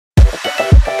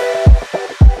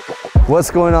What's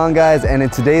going on, guys? And in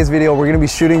today's video, we're gonna be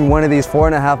shooting one of these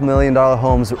 $4.5 million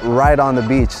homes right on the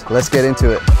beach. Let's get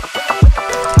into it.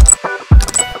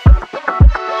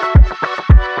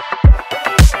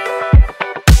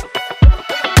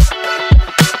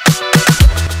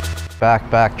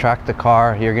 Backtrack the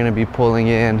car. You're gonna be pulling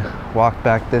in, walk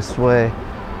back this way.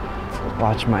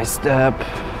 Watch my step.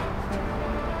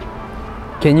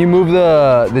 Can you move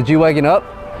the G-Wagon up?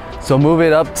 So move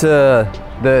it up to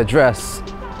the address,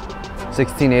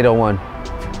 16801.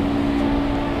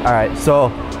 All right, so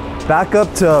back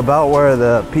up to about where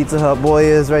the Pizza Hut boy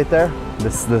is right there,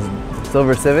 this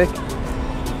silver Civic,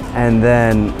 and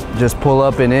then just pull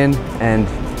up and in. And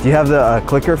do you have the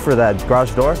clicker for that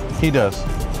garage door? He does.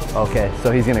 Okay, so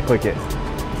he's gonna click it.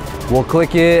 We'll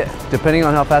click it depending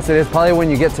on how fast it is. Probably when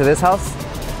you get to this house,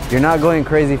 you're not going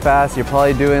crazy fast. You're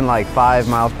probably doing like 5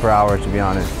 miles per hour, to be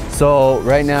honest. So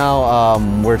right now,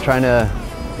 we're trying to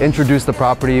introduce the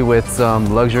property with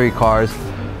some luxury cars.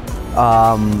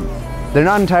 They're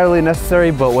not entirely necessary,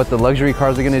 but what the luxury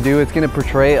cars are gonna do, it's gonna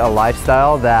portray a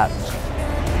lifestyle that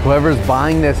whoever's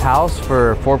buying this house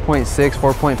for 4.6,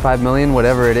 4.5 million,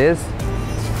 whatever it is,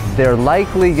 they're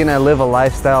likely gonna live a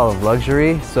lifestyle of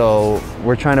luxury. So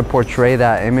we're trying to portray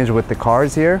that image with the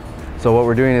cars here. So what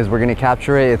we're doing is we're gonna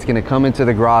capture it. It's gonna come into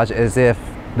the garage as if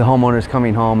the homeowner's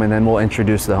coming home, and then we'll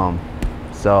introduce the home.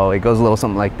 So it goes a little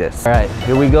something like this. All right,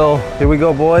 here we go,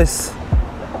 boys.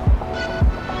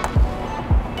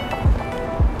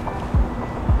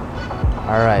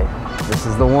 All right, this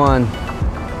is the one.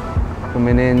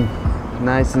 Coming in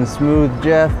nice and smooth,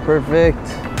 Jeff, perfect.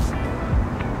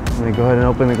 I'm gonna go ahead and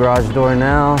open the garage door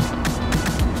now.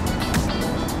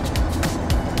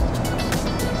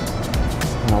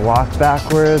 I'm gonna walk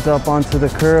backwards up onto the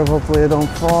curb. Hopefully I don't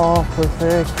fall,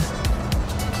 perfect.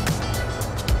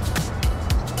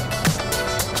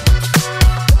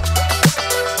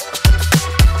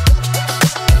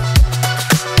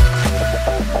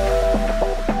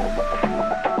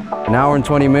 An hour and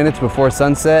 20 minutes before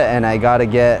sunset, and I gotta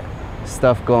get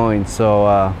stuff going. So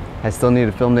I still need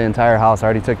to film the entire house. I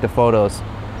already took the photos.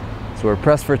 So we're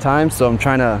pressed for time, so I'm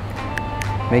trying to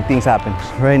make things happen.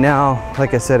 Right now,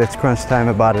 like I said, it's crunch time,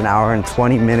 about an hour and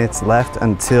 20 minutes left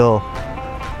until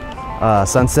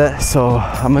sunset. So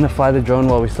I'm gonna fly the drone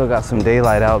while we still got some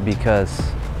daylight out because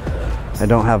I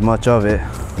don't have much of it.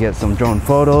 Get some drone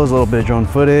photos, a little bit of drone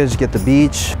footage, get the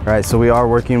beach. All right, so we are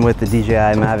working with the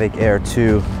DJI Mavic Air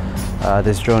 2.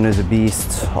 This drone is a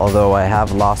beast, although I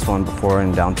have lost one before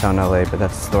in downtown LA, but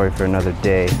that's a story for another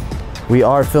day. We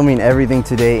are filming everything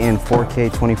today in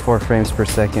 4K 24 frames per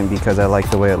second because I like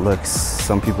the way it looks.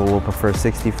 Some people will prefer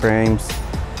 60 frames,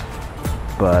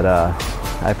 but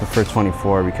I prefer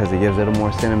 24 because it gives it a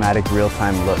more cinematic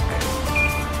real-time look.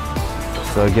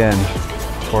 So again,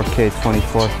 4K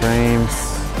 24 frames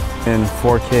and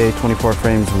 4K 24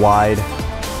 frames wide.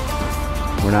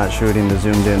 We're not shooting the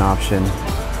zoomed in option.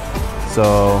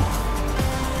 So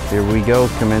here we go,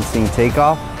 commencing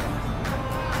takeoff.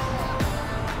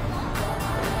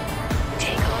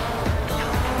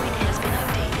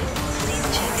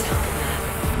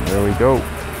 There we go.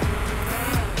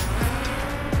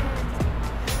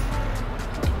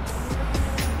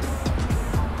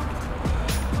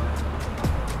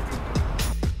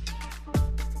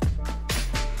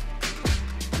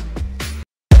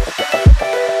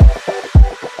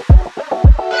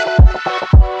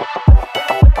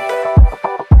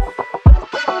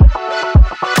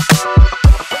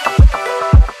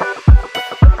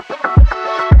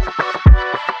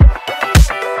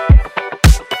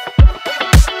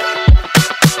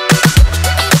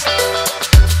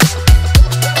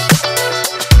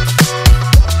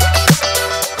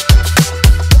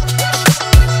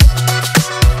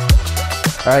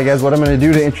 All right, guys, what I'm gonna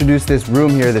do to introduce this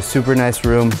room here, this super nice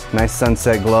room, nice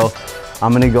sunset glow,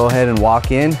 I'm gonna go ahead and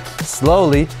walk in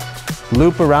slowly,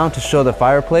 loop around to show the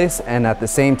fireplace, and at the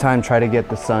same time try to get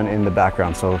the sun in the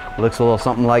background. So it looks a little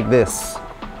something like this.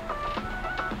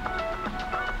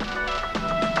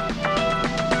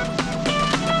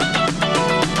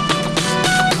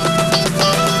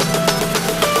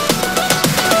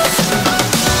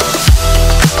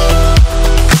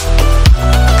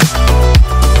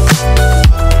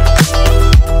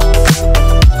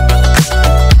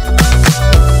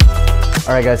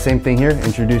 All right, guys, same thing here,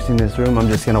 introducing this room. I'm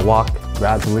just gonna walk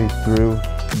gradually through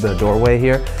the doorway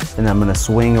here, and I'm gonna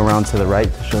swing around to the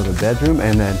right to show the bedroom,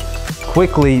 and then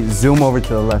quickly zoom over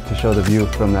to the left to show the view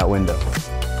from that window.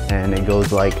 And it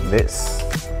goes like this.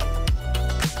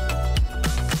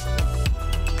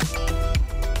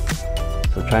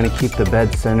 So trying to keep the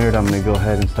bed centered, I'm gonna go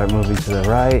ahead and start moving to the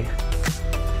right.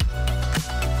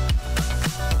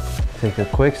 Take a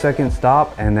quick second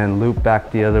stop and then loop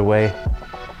back the other way.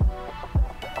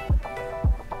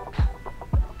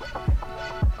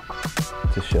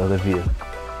 To show the view.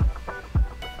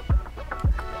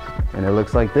 And it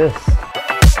looks like this.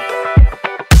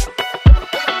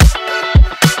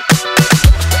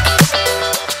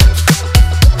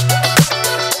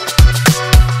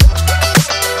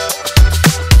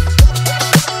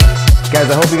 Guys,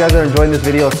 I hope you guys are enjoying this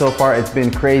video so far. It's been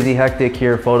crazy hectic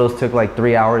here. Photos took like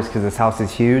 3 hours because this house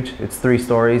is huge. It's 3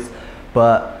 stories,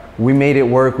 but we made it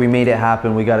work. We made it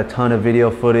happen. We got a ton of video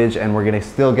footage and we're gonna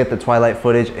still get the twilight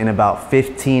footage in about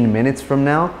 15 minutes from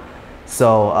now.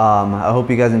 So I hope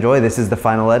you guys enjoy. This is the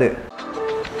final edit.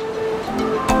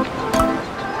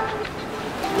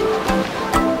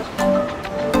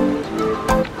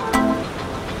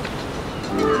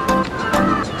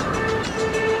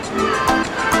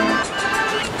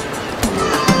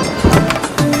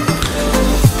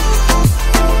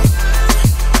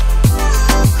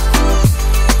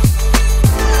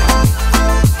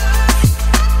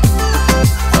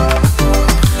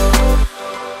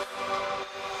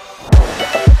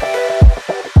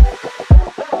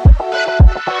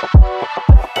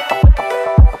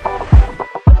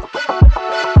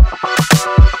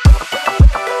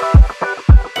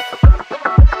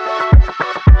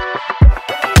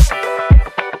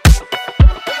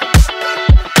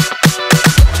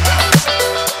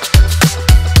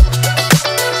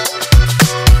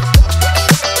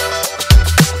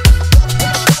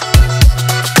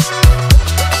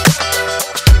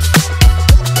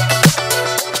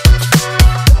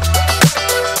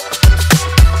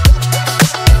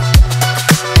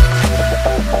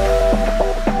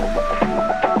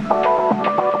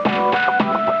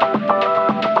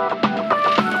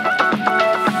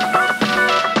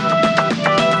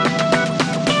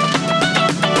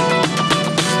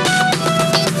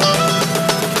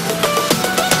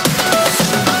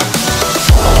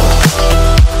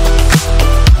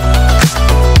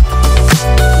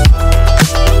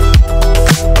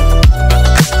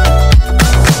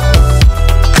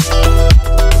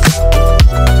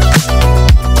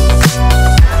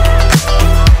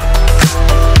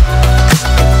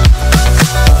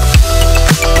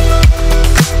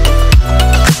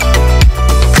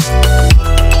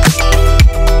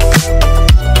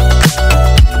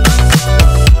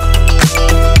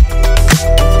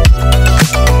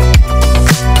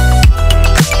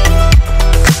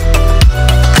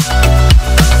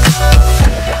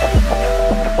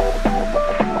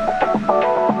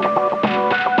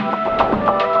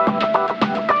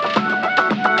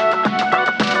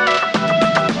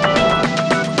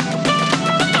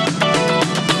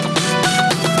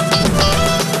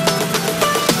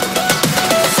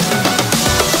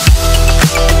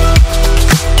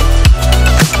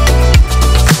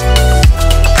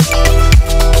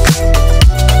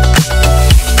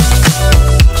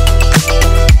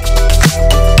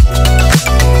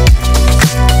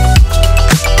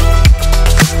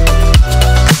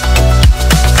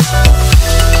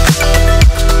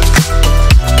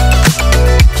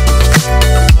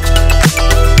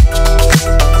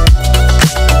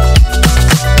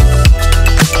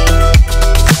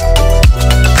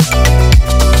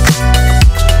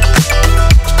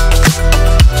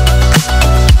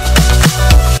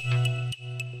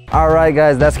 Alright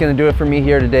guys, that's gonna do it for me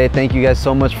here today. Thank you guys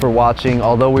so much for watching.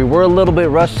 Although we were a little bit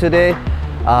rushed today,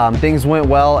 things went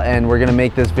well and we're gonna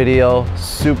make this video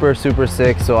super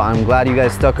sick. So I'm glad you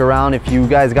guys stuck around. If you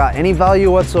guys got any value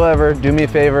whatsoever, do me a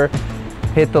favor,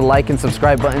 hit the like and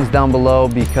subscribe buttons down below,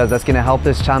 because that's gonna help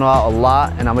this channel out a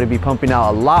lot, and I'm gonna be pumping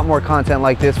out a lot more content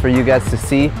like this for you guys to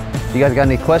see. If you guys got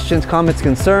any questions, comments,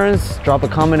 concerns, drop a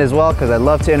comment as well, because I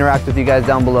love to interact with you guys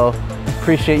down below.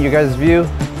 Appreciate you guys' view.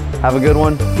 Have a good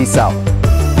one. Peace out.